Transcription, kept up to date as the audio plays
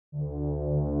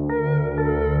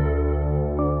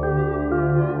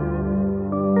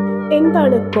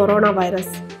എന്താണ് corona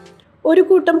virus? ഒരു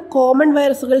കൂട്ടം കോമൺ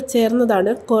വൈറസുകൾ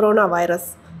ചേർന്നതാണ് കൊറോണ വൈറസ്.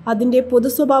 അതിൻ്റെ പൊതു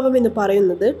സ്വഭാവം എന്ന്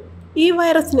പറയുന്നത് ഈ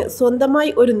വൈറസിന്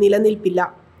സ്വന്തമായി ഒരു നിലനിൽപ്പില്ല.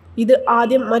 ഇത്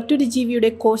ആദ്യം മറ്റൊരു ജീവിയുടെ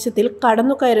കോശത്തിൽ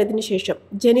കടന്നു കയറിയതിനു ശേഷം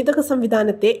ജനിതക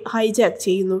സംവിധാനത്തെ ഹൈജാക്ക്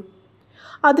ചെയ്യുന്നു.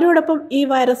 അതിനോടൊപ്പം ഈ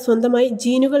വൈറസ് സ്വന്തമായി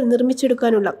ജീനുകൾ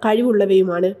നിർമ്മിച്ചെടുക്കാനുള്ള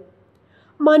കഴിവുള്ളവയുമാണ്.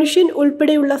 മനുഷ്യൻ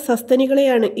ഉൾപ്പെടെയുള്ള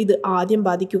സസ്തനികളെയാണ് ഇത് ആദ്യം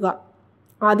ബാധിക്കുക.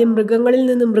 ആദ്യം മൃഗങ്ങളിൽ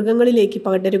നിന്ന് മൃഗങ്ങളിലേക്ക്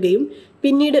പടരുകയും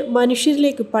പിന്നീട്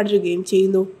മനുഷ്യരിലേക്ക് പടരുകയും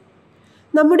ചെയ്യുന്നു.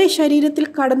 നമ്മുടെ ശരീരത്തിൽ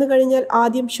കടന്നു കഴിഞ്ഞാൽ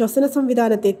ആദ്യം ശ്വസന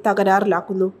സംവിധാനത്തെ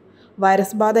തകരാറിലാക്കുന്നു.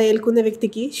 വൈറസ് ബാധ ഏൽക്കുന്ന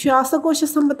വ്യക്തിക്ക് ശ്വാസകോശ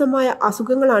സംബന്ധമായ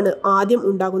അസുഖങ്ങളാണ് ആദ്യം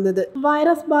ഉണ്ടാകുന്നത്.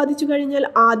 വൈറസ് ബാധിച്ചു കഴിഞ്ഞാൽ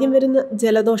ആദ്യം വരുന്ന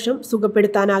ജലദോഷം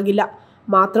സുഖപ്പെടുത്താനാകില്ല.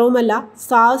 മാത്രവുമല്ല,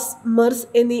 സാർസ്, മെർസ്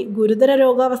എന്നീ ഗുരുതര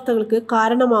രോഗാവസ്ഥകൾക്ക്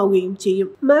കാരണമാവുകയും ചെയ്യും.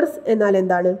 മെർസ് എന്നാൽ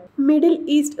എന്താണ്? മിഡിൽ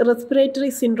ഈസ്റ്റ്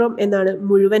റെസ്പിറേറ്ററി സിൻഡ്രോം എന്നാണ്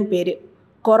മുഴുവൻ പേര്.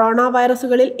 കൊറോണ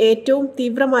വൈറസുകളിൽ ഏറ്റവും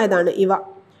തീവ്രമായതാണ് ഇവ.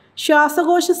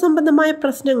 ശ്വാസകോശ സംബന്ധമായ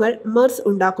പ്രശ്നങ്ങൾ മെർസ്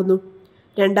ഉണ്ടാക്കുന്നു.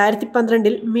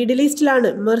 2012 മിഡിൽ ഈസ്റ്റിലാണ്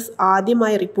മെർസ്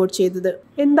ആദ്യമായി റിപ്പോർട്ട് ചെയ്തത്.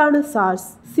 എന്താണ് SARS?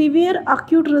 Severe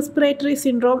acute respiratory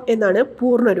syndrome എന്നാണ്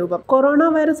പൂർണ്ണരൂപം. കൊറോണ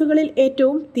വൈറസുകളിൽ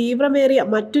ഏറ്റവും തീവ്രമേറിയ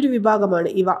മറ്റൊരു വിഭാഗമാണ്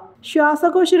ഇവ.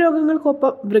 ശ്വാസകോശ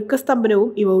രോഗങ്ങൾക്കൊപ്പം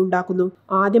വൃക്കസ്തംഭനവും ഇവ ഉണ്ടാക്കുന്നു.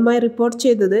 ആദ്യമായി റിപ്പോർട്ട്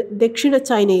ചെയ്തത് ദക്ഷിണ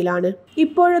ചൈനയിലാണ്.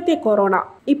 ഇപ്പോഴത്തെ കൊറോണ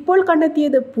ഇപ്പോൾ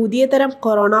കണ്ടെത്തിയത് പുതിയ തരം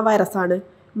കൊറോണ വൈറസ് ആണ്.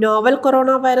 നോവൽ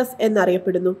കൊറോണ വൈറസ്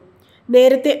എന്നറിയപ്പെടുന്നു.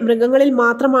 നേരത്തെ മൃഗങ്ങളിൽ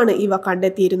മാത്രമാണ് ഇവ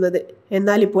കണ്ടെത്തിയിരുന്നത്.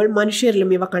 എന്നാൽ ഇപ്പോൾ മനുഷ്യരിലും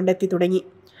ഇവ കണ്ടെത്തി തുടങ്ങി.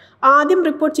 ആദ്യം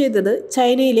റിപ്പോർട്ട് ചെയ്തത്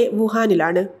ചൈനയിലെ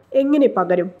വുഹാനിലാണ്. എങ്ങനെ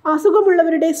പകരും?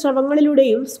 അസുഖമുള്ളവരുടെ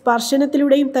സ്രവങ്ങളിലൂടെയും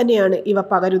സ്പർശനത്തിലൂടെയും തന്നെയാണ് ഇവ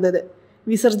പകരുന്നത്.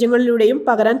 വിസർജ്യങ്ങളിലൂടെയും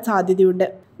പകരാൻ സാധ്യതയുണ്ട്.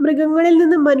 മൃഗങ്ങളിൽ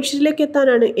നിന്ന് മനുഷ്യരിലേക്ക്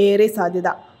എത്താനാണ് ഏറെ സാധ്യത.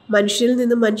 മനുഷ്യരിൽ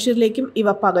നിന്ന് മനുഷ്യരിലേക്കും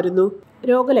ഇവ പകരുന്നു.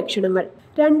 രോഗലക്ഷണങ്ങൾ: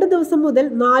 2 ദിവസം മുതൽ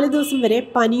 4 ദിവസം വരെ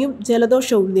പനിയും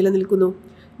ജലദോഷവും നിലനിൽക്കുന്നു.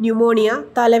 ന്യൂമോണിയ,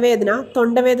 തലവേദന,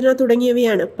 തൊണ്ടവേദന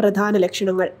തുടങ്ങിയവയാണ് പ്രധാന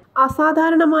ലക്ഷണങ്ങൾ.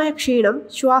 അസാധാരണമായ ക്ഷീണം,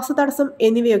 ശ്വാസതടസ്സം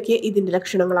എന്നിവയൊക്കെ ഇതിൻ്റെ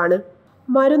ലക്ഷണങ്ങളാണ്.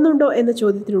 മരുന്നുണ്ടോ എന്ന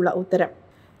ചോദ്യത്തിനുള്ള ഉത്തരം: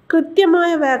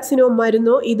 കൃത്യമായ വാക്സിനോ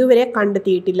മരുന്നോ ഇതുവരെ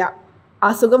കണ്ടെത്തിയിട്ടില്ല.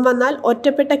 അസുഖം വന്നാൽ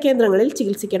ഒറ്റപ്പെട്ട കേന്ദ്രങ്ങളിൽ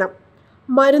ചികിത്സിക്കണം.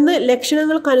 മരുന്ന്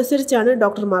ലക്ഷണങ്ങൾക്കനുസരിച്ചാണ്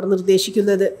ഡോക്ടർമാർ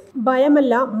നിർദ്ദേശിക്കുന്നത്.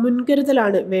 ഭയമല്ല,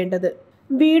 മുൻകരുതലാണ് വേണ്ടത്.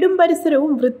 വീടും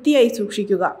പരിസരവും വൃത്തിയായി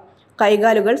സൂക്ഷിക്കുക.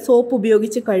 കൈകാലുകൾ സോപ്പ്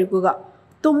ഉപയോഗിച്ച് കഴുകുക.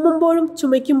 തുമ്മുമ്പോഴും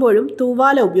ചുമയ്ക്കുമ്പോഴും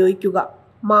തൂവാല ഉപയോഗിക്കുക.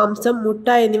 മാംസം, മുട്ട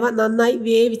എന്നിവ നന്നായി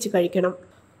വേവിച്ച് കഴിക്കണം.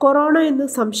 കൊറോണ എന്ന്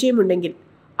സംശയമുണ്ടെങ്കിൽ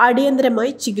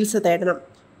അടിയന്തരമായി ചികിത്സ തേടണം.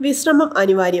 വിശ്രമം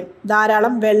അനിവാര്യം.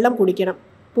 ധാരാളം വെള്ളം കുടിക്കണം.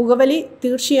 പുകവലി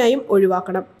തീർച്ചയായും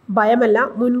ഒഴിവാക്കണം. ഭയമല്ല,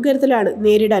 മുൻകരുതലാണ്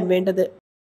നേരിടാൻ വേണ്ടത്.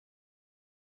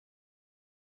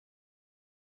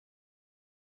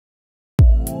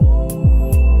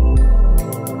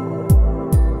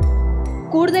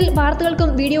 കൂടുതൽ വാർത്തകൾക്കും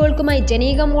വീഡിയോകൾക്കുമായി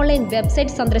ജനയുഗം ഓൺലൈൻ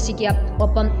വെബ്സൈറ്റ് സന്ദർശിക്കുക.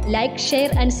 ഒപ്പം like,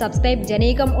 share and subscribe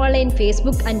Janayugom online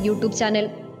Facebook and YouTube channel.